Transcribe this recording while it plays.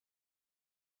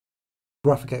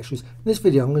Graphicxtras. In this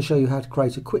video I'm going to show you how to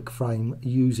create a quick frame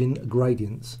using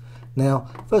gradients. Now,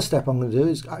 first step I'm going to do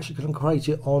is actually going to create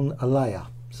it on a layer.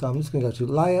 So I'm just going to go to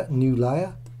Layer, New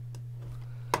Layer.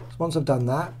 So once I've done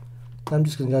that, I'm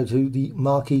just going to go to the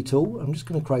Marquee tool. I'm just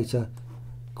going to create a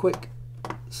quick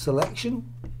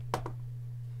selection.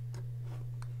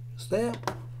 It's there.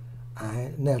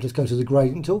 And now just go to the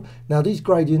Gradient tool. Now these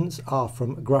gradients are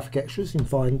from Graphicxtras. You can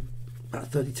find about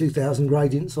 32,000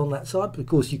 gradients on that side, but of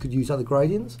course you could use other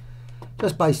gradients.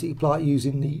 Just basically apply it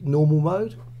using the normal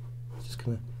mode.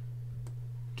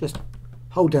 Just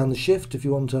hold down the shift if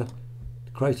you want to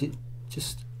create it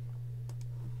just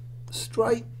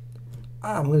straight.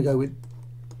 I'm going to go with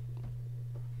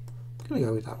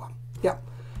that one. Yeah.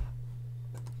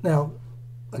 Now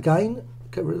again,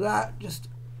 get rid of that. Just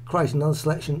create another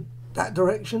selection that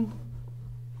direction.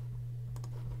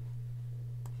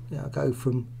 Now go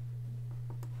from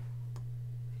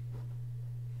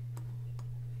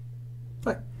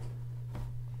right.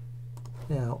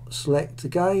 Now select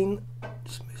again,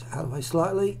 just move it out of the way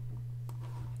slightly.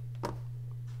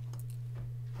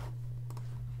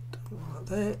 Like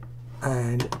there,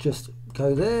 and just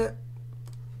go there,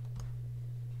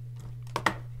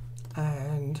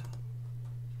 and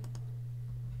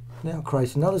now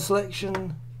create another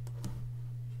selection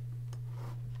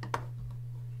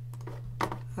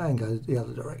and go the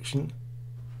other direction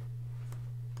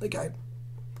again.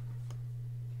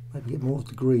 Maybe get more of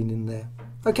the green in there.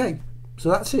 Okay, so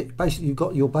that's it. Basically you've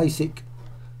got your basic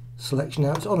selection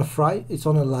now. It's on a frame, it's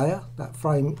on a layer. That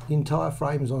frame, the entire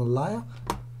frame is on a layer.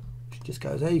 Just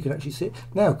go there, you can actually see it.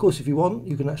 Now of course if you want,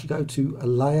 you can actually go to a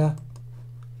layer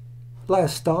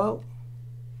style,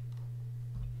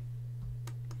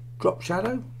 drop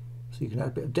shadow, so you can add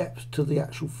a bit of depth to the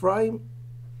actual frame.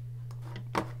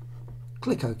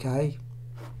 Click OK,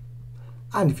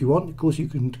 and if you want, of course, you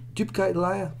can duplicate the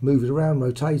layer, move it around,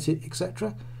 rotate it,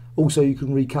 etc. Also you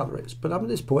can recolor it, but at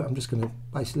this point I'm just going to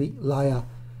basically layer,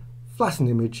 flatten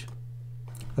image,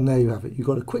 and there you have it. You've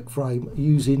got a quick frame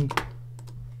using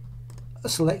a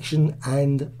selection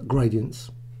and gradients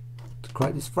to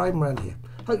create this frame around here.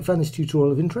 Hope you found this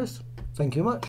tutorial of interest. Thank you much.